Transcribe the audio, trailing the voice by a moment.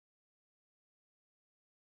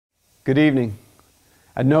Good evening.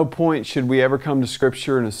 At no point should we ever come to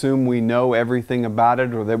Scripture and assume we know everything about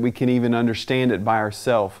it or that we can even understand it by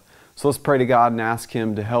ourselves. So let's pray to God and ask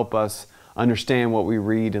Him to help us understand what we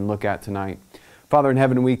read and look at tonight. Father in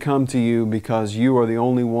heaven, we come to You because You are the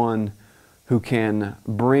only one who can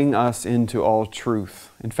bring us into all truth.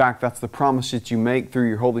 In fact, that's the promise that You make through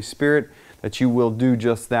Your Holy Spirit, that You will do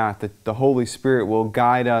just that the Holy Spirit will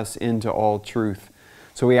guide us into all truth.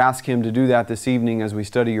 So we ask Him to do that this evening as we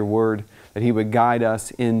study Your Word, that He would guide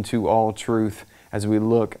us into all truth as we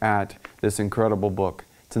look at this incredible book.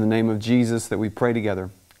 It's in the name of Jesus that we pray together.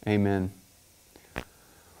 Amen.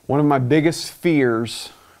 One of my biggest fears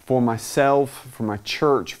for myself, for my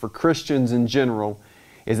church, for Christians in general,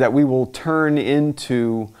 is that we will turn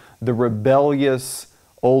into the rebellious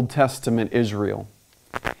Old Testament Israel.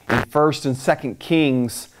 In 1st and 2nd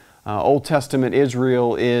Kings, Old Testament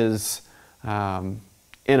Israel is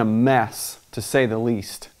in a mess, to say the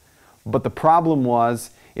least. But the problem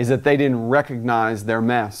is that they didn't recognize their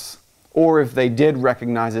mess. Or if they did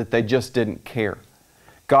recognize it, they just didn't care.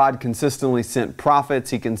 God consistently sent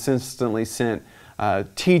prophets. He consistently sent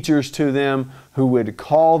teachers to them who would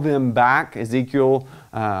call them back. Ezekiel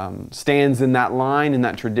stands in that line, in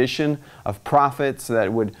that tradition of prophets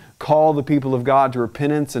that would call the people of God to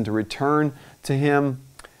repentance and to return to Him.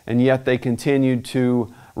 And yet they continued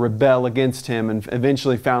to rebel against Him and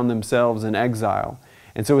eventually found themselves in exile.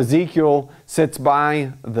 And so Ezekiel sits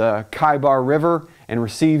by the Kaibar River and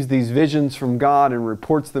receives these visions from God and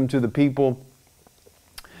reports them to the people.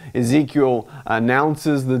 Ezekiel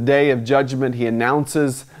announces the day of judgment. He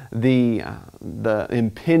announces the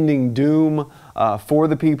impending doom for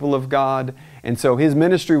the people of God. And so his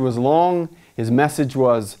ministry was long. His message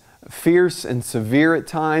was fierce and severe at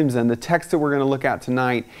times, and the text that we're going to look at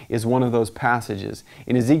tonight is one of those passages.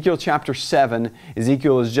 In Ezekiel chapter 7,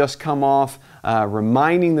 Ezekiel has just come off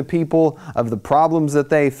reminding the people of the problems that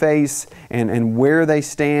they face and where they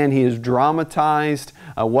stand. He has dramatized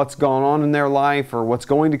what's gone on in their life, or what's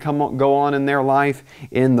going to go on in their life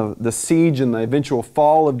in the siege and the eventual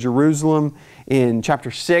fall of Jerusalem. In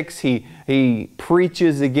chapter 6, he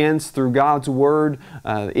preaches against, through God's Word,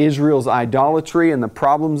 Israel's idolatry and the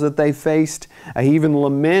problems that they faced. He even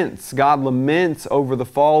laments, God laments over the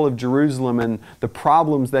fall of Jerusalem and the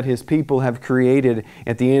problems that His people have created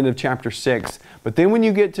at the end of chapter 6. But then when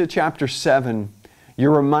you get to chapter 7,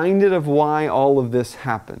 you're reminded of why all of this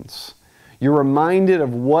happens. You're reminded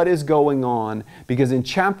of what is going on, because in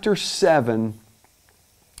chapter 7,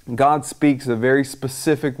 God speaks a very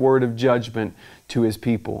specific word of judgment to His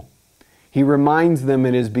people. He reminds them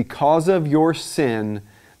it is because of your sin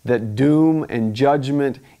that doom and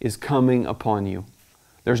judgment is coming upon you.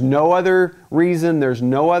 There's no other reason, there's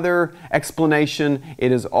no other explanation.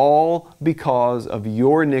 It is all because of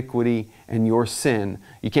your iniquity and your sin.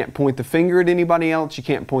 You can't point the finger at anybody else. You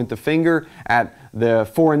can't point the finger at the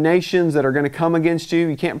foreign nations that are going to come against you.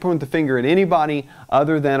 You can't point the finger at anybody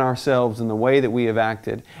other than ourselves and the way that we have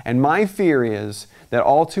acted. And my fear is that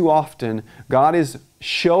all too often God is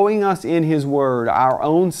showing us in His Word our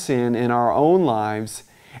own sin in our own lives,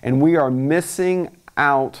 and we are missing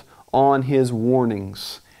out on His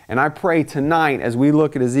warnings. And I pray tonight, as we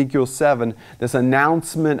look at Ezekiel 7, this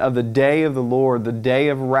announcement of the day of the Lord, the day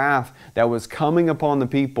of wrath that was coming upon the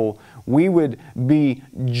people, we would be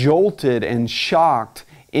jolted and shocked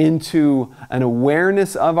into an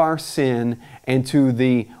awareness of our sin and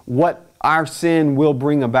to what our sin will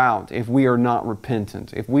bring about if we are not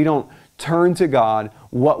repentant. If we don't turn to God,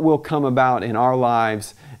 what will come about in our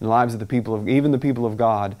lives, in the lives of the people of, even the people of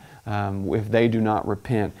God, if they do not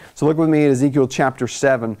repent. So look with me at Ezekiel chapter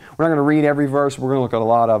 7. We're not going to read every verse. We're going to look at a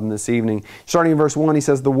lot of them this evening. Starting in verse 1, he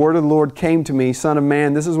says, "The word of the Lord came to me, Son of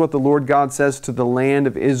man, this is what the Lord God says to the land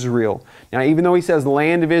of Israel." Now, even though he says the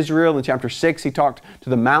land of Israel, in chapter 6 he talked to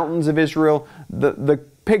the mountains of Israel, the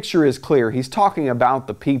picture is clear. He's talking about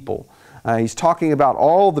the people. He's talking about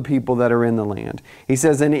all the people that are in the land. He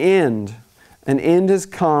says, An end has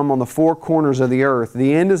come on the four corners of the earth.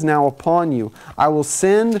 The end is now upon you. I will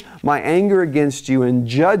send my anger against you and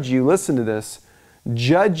judge you," listen to this,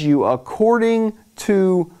 "judge you according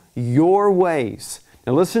to your ways."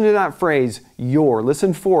 Now listen to that phrase, your.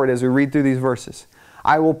 Listen for it as we read through these verses.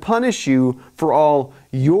 "I will punish you for all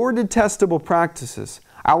your detestable practices.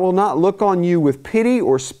 I will not look on you with pity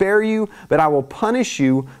or spare you, but I will punish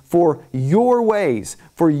you for your ways,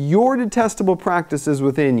 for your detestable practices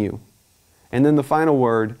within you." And then the final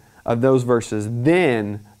word of those verses,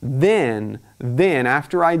 then,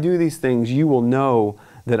 after I do these things, you will know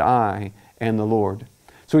that I am the Lord.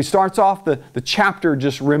 So he starts off the chapter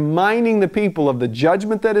just reminding the people of the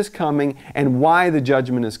judgment that is coming and why the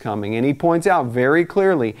judgment is coming. And he points out very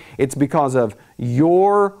clearly, it's because of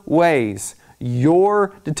your ways,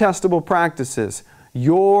 your detestable practices,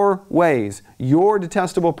 your ways, your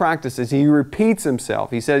detestable practices. He repeats himself.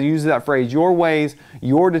 He says, uses that phrase, your ways,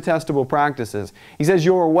 your detestable practices. He says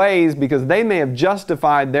your ways because they may have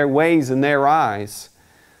justified their ways in their eyes.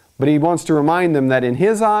 But he wants to remind them that in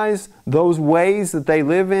his eyes, those ways that they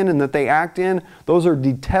live in and that they act in, those are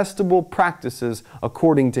detestable practices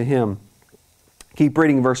according to him. Keep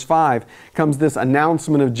reading verse 5. Comes this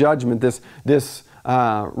announcement of judgment, this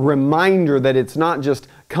reminder that it's not just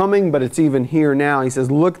coming, but it's even here now. He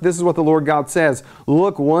says, look, this is what the Lord God says.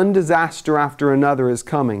 Look, one disaster after another is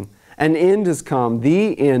coming. An end has come.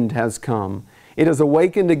 The end has come. It has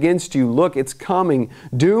awakened against you. Look, it's coming.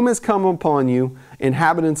 Doom has come upon you,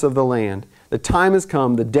 inhabitants of the land. The time has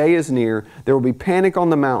come. The day is near. There will be panic on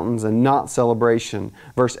the mountains and not celebration.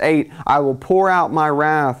 Verse 8, I will pour out my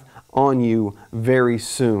wrath on you very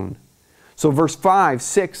soon. So verse 5,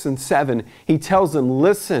 6, and 7, he tells them,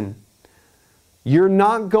 listen, you're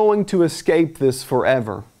not going to escape this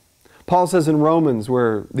forever. Paul says in Romans,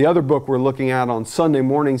 where the other book we're looking at on Sunday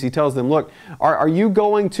mornings, he tells them, look, are you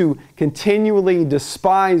going to continually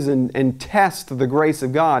despise and test the grace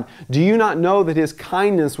of God? Do you not know that His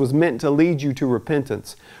kindness was meant to lead you to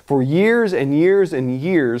repentance? For years and years and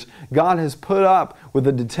years, God has put up with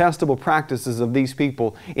the detestable practices of these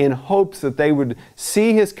people in hopes that they would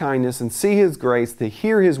see His kindness and see His grace, to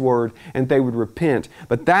hear His word, and they would repent.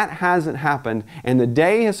 But that hasn't happened, and the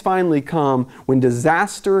day has finally come when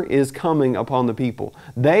disaster is coming upon the people.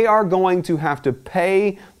 They are going to have to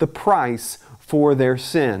pay the price for their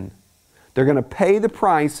sin. They're going to pay the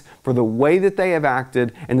price for the way that they have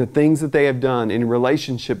acted and the things that they have done in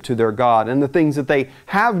relationship to their God and the things that they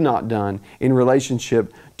have not done in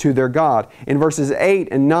relationship to their God. In verses 8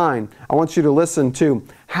 and 9, I want you to listen to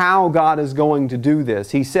how God is going to do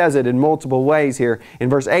this. He says it in multiple ways here. In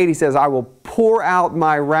verse 8, He says, I will pour out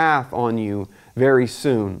my wrath on you very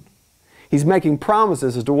soon. He's making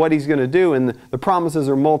promises as to what He's going to do, and the promises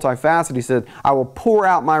are multifaceted. He said, I will pour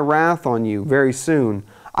out my wrath on you very soon.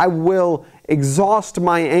 I will exhaust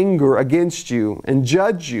my anger against you and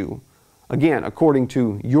judge you, again, according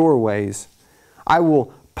to your ways. I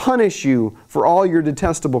will punish you for all your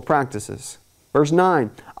detestable practices. Verse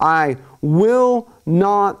 9, I will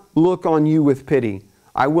not look on you with pity.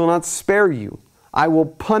 I will not spare you. I will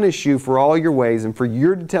punish you for all your ways and for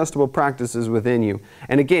your detestable practices within you.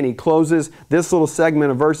 And again, he closes this little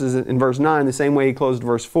segment of verses in verse 9 the same way he closed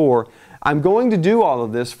verse 4. I'm going to do all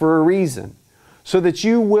of this for a reason, so that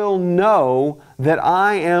you will know that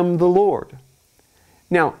I am the Lord.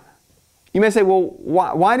 Now, you may say, well,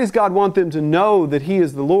 why does God want them to know that He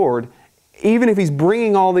is the Lord, even if He's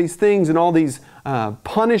bringing all these things and all these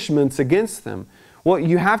punishments against them? Well,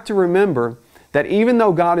 you have to remember that even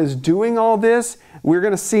though God is doing all this, we're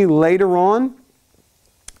going to see later on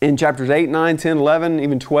in chapters 8, 9, 10, 11,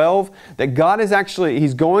 even 12, that God is actually,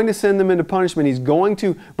 He's going to send them into punishment. He's going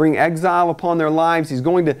to bring exile upon their lives. He's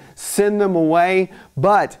going to send them away.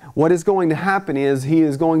 But what is going to happen is He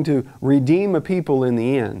is going to redeem a people in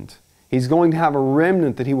the end. He's going to have a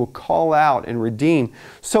remnant that He will call out and redeem.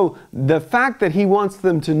 So the fact that He wants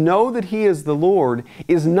them to know that He is the Lord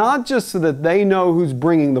is not just so that they know who's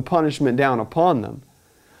bringing the punishment down upon them,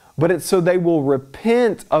 but it's so they will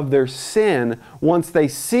repent of their sin once they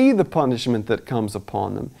see the punishment that comes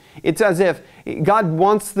upon them. It's as if God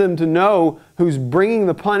wants them to know who's bringing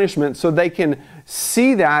the punishment so they can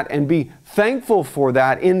see that and be thankful for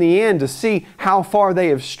that in the end, to see how far they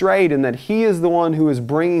have strayed and that He is the one who is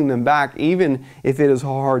bringing them back, even if it is a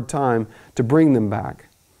hard time to bring them back.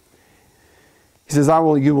 He says,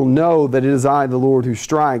 you will know that it is I, the Lord, who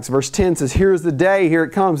strikes. Verse 10 says, here is the day, here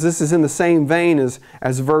it comes. This is in the same vein as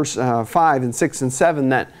verse 5 and 6 and 7,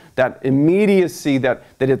 that immediacy that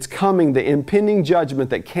it's coming, the impending judgment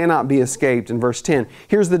that cannot be escaped. In verse 10,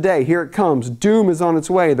 here's the day, here it comes. Doom is on its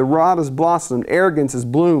way. The rod has blossomed. Arrogance has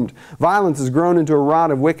bloomed. Violence has grown into a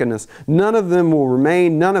rod of wickedness. None of them will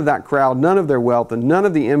remain, none of that crowd, none of their wealth, and none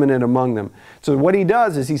of the eminent among them. So what He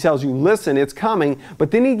does is He tells you, listen, it's coming,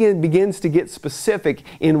 but then He begins to get specific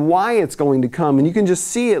in why it's going to come. And you can just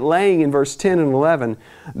see it laying in verse 10 and 11.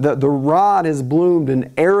 The rod has bloomed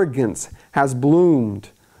and arrogance has bloomed.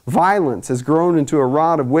 Violence has grown into a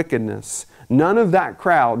rod of wickedness. None of that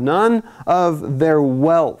crowd, none of their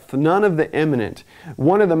wealth, none of the eminent.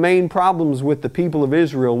 One of the main problems with the people of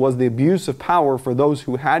Israel was the abuse of power for those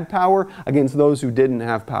who had power against those who didn't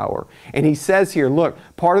have power. And he says here, look,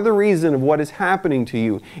 part of the reason of what is happening to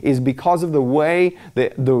you is because of the way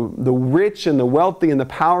the rich and the wealthy and the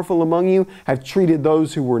powerful among you have treated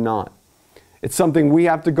those who were not. It's something we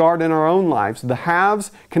have to guard in our own lives. The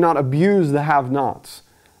haves cannot abuse the have-nots.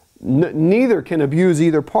 Neither can abuse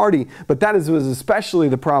either party, but that was especially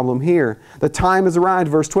the problem here. The time has arrived,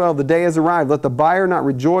 verse 12, the day has arrived. Let the buyer not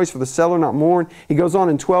rejoice, for the seller not mourn. He goes on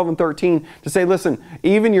in 12 and 13 to say, listen,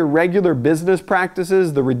 even your regular business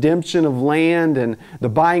practices, the redemption of land and the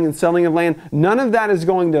buying and selling of land, none of that is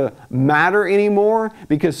going to matter anymore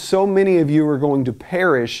because so many of you are going to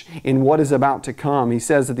perish in what is about to come. He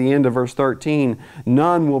says at the end of verse 13,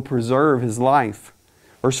 none will preserve his life.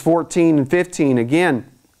 Verse 14 and 15, again,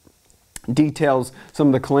 details some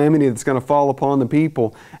of the calamity that's going to fall upon the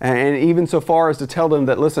people, and even so far as to tell them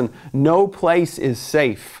that, listen, no place is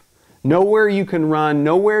safe. Nowhere you can run,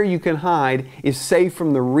 nowhere you can hide is safe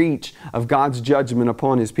from the reach of God's judgment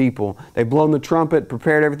upon His people. They've blown the trumpet,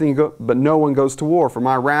 prepared everything, but no one goes to war, for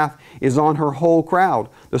my wrath is on her whole crowd.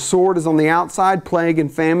 The sword is on the outside, plague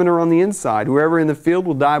and famine are on the inside. Whoever in the field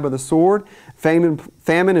will die by the sword. Famine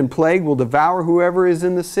and plague will devour whoever is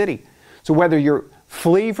in the city. So whether you're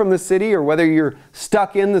flee from the city or whether you're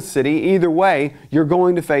stuck in the city, either way, you're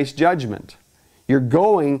going to face judgment. You're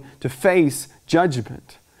going to face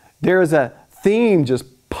judgment. There is a theme just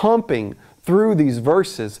pumping through these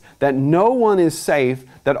verses that no one is safe,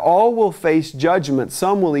 that all will face judgment.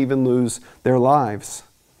 Some will even lose their lives.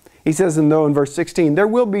 He says, and though in verse 16, there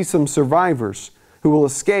will be some survivors who will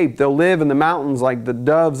escape. They'll live in the mountains like the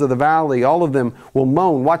doves of the valley. All of them will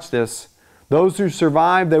moan. Watch this. Those who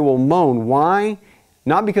survive, they will moan. Why?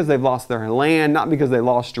 Not because they've lost their land, not because they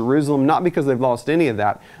lost Jerusalem, not because they've lost any of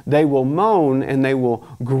that. They will moan and they will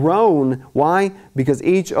groan. Why? Because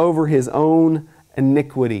each over his own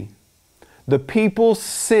iniquity. The people's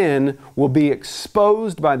sin will be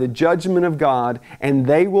exposed by the judgment of God, and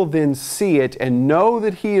they will then see it and know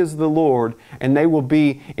that He is the Lord, and they will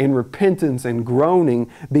be in repentance and groaning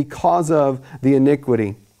because of the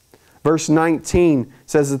iniquity. Verse 19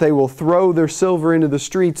 says that they will throw their silver into the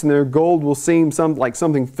streets, and their gold will seem like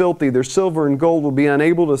something filthy. Their silver and gold will be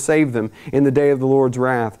unable to save them in the day of the Lord's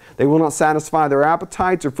wrath. They will not satisfy their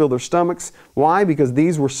appetites or fill their stomachs. Why? Because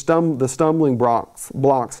these were the stumbling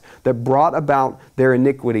blocks that brought about their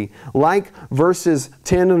iniquity. Like verses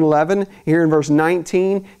 10 and 11, here in verse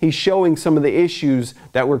 19, he's showing some of the issues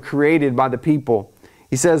that were created by the people.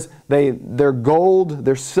 He says their gold,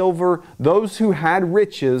 their silver, those who had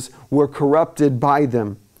riches were corrupted by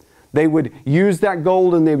them. They would use that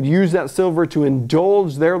gold and they would use that silver to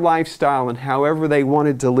indulge their lifestyle and however they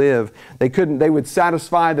wanted to live. They would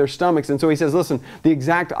satisfy their stomachs. And so he says, listen, the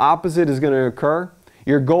exact opposite is going to occur.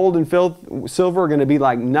 Your gold and silver are going to be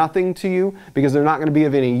like nothing to you because they're not going to be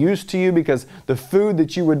of any use to you, because the food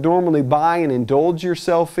that you would normally buy and indulge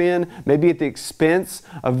yourself in, maybe at the expense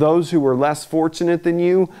of those who were less fortunate than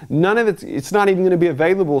you, none of it's not even going to be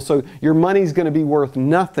available. So your money's going to be worth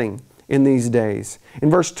nothing in these days. In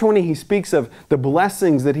verse 20, he speaks of the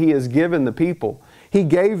blessings that he has given the people. He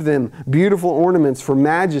gave them beautiful ornaments for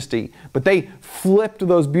majesty, but they flipped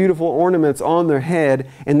those beautiful ornaments on their head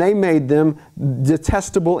and they made them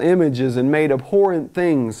detestable images and made abhorrent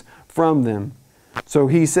things from them. So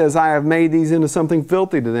he says, I have made these into something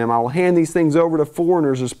filthy to them. I will hand these things over to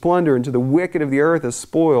foreigners as plunder and to the wicked of the earth as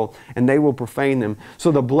spoil, and they will profane them. So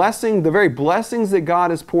the very blessings that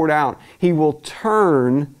God has poured out, He will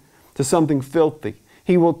turn to something filthy.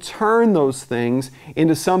 He will turn those things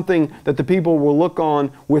into something that the people will look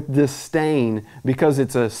on with disdain because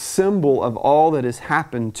it's a symbol of all that has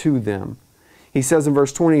happened to them. He says in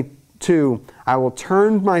verse 22, I will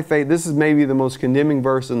turn my face. This is maybe the most condemning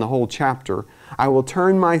verse in the whole chapter. I will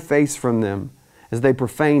turn my face from them as they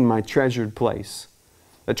profane my treasured place.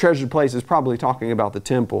 The treasured place is probably talking about the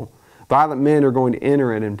temple. Violent men are going to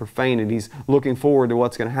enter it and profane it. He's looking forward to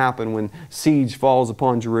what's going to happen when siege falls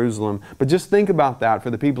upon Jerusalem. But just think about that for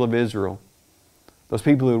the people of Israel. Those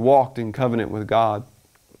people who had walked in covenant with God.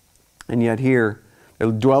 And yet here,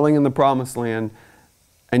 they're dwelling in the promised land,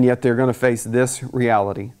 and yet they're going to face this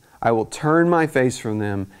reality. I will turn my face from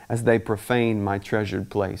them as they profane my treasured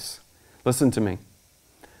place. Listen to me.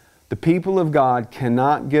 The people of God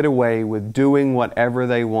cannot get away with doing whatever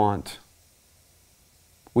they want.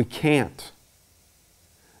 We can't.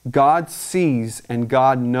 God sees and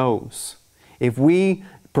God knows. If we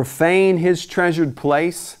profane His treasured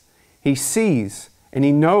place, He sees And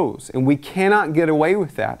He knows, and we cannot get away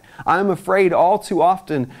with that. I'm afraid all too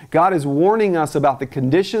often God is warning us about the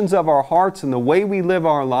conditions of our hearts and the way we live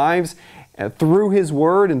our lives through His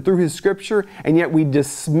Word and through His Scripture, and yet we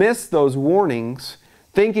dismiss those warnings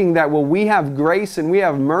thinking that, well, we have grace and we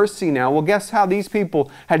have mercy now. Well, guess how these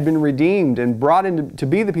people had been redeemed and brought in to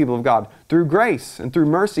be the people of God? Through grace and through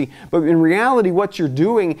mercy. But in reality, what you're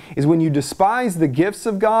doing is when you despise the gifts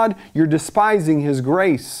of God, you're despising His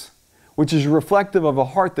grace, which is reflective of a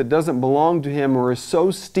heart that doesn't belong to Him or is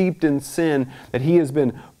so steeped in sin that He has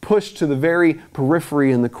been pushed to the very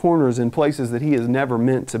periphery in the corners in places that He is never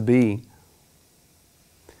meant to be.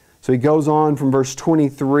 So he goes on from verse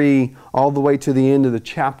 23 all the way to the end of the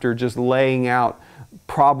chapter, just laying out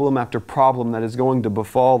problem after problem that is going to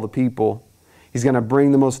befall the people. He's going to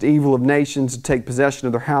bring the most evil of nations to take possession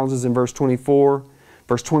of their houses in verse 24.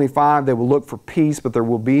 Verse 25, they will look for peace, but there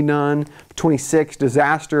will be none. 26,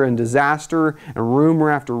 disaster and disaster, and rumor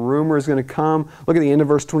after rumor is going to come. Look at the end of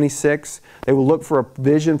verse 26. They will look for a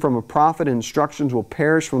vision from a prophet, and instructions will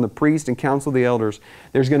perish from the priest and counsel of the elders.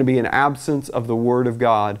 There's going to be an absence of the Word of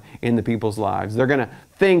God in the people's lives. They're going to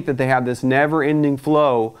think that they have this never-ending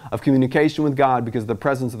flow of communication with God because of the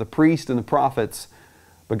presence of the priest and the prophets.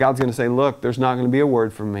 But God's going to say, look, there's not going to be a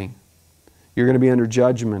word from me. You're going to be under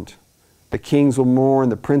judgment. The kings will mourn,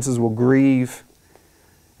 the princes will grieve.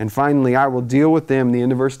 And finally, I will deal with them, the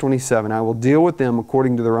end of verse 27, I will deal with them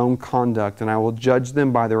according to their own conduct, and I will judge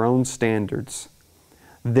them by their own standards.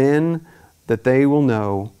 Then that they will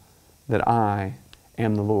know that I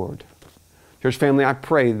am the Lord. Church family, I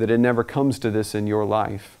pray that it never comes to this in your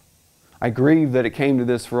life. I grieve that it came to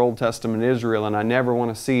this for Old Testament Israel, and I never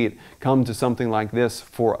want to see it come to something like this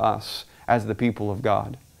for us as the people of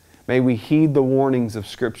God. May we heed the warnings of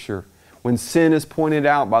Scripture. When sin is pointed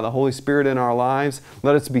out by the Holy Spirit in our lives,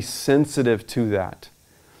 let us be sensitive to that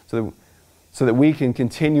so that we can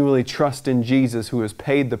continually trust in Jesus who has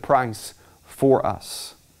paid the price for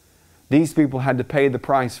us. These people had to pay the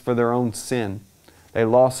price for their own sin. They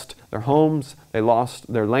lost their homes, they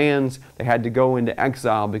lost their lands, they had to go into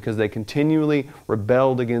exile because they continually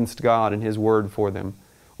rebelled against God and His Word for them.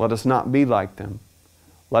 Let us not be like them.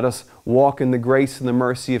 Let us walk in the grace and the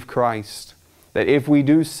mercy of Christ. That if we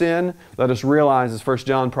do sin, let us realize, as 1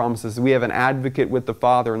 John promises, we have an advocate with the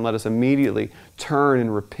Father, and let us immediately turn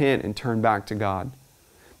and repent and turn back to God.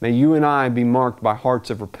 May you and I be marked by hearts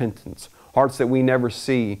of repentance, hearts that we never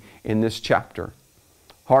see in this chapter,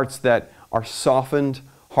 hearts that are softened,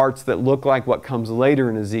 hearts that look like what comes later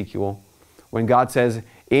in Ezekiel, when God says,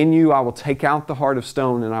 in you I will take out the heart of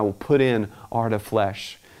stone and I will put in a heart of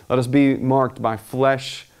flesh. Let us be marked by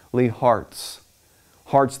fleshly hearts.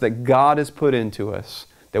 Hearts that God has put into us,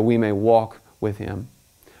 that we may walk with Him.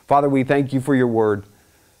 Father, we thank You for Your Word.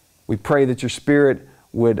 We pray that Your Spirit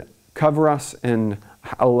would cover us and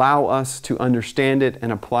allow us to understand it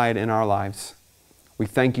and apply it in our lives. We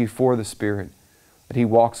thank You for the Spirit, that He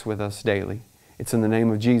walks with us daily. It's in the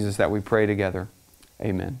name of Jesus that we pray together.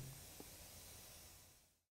 Amen.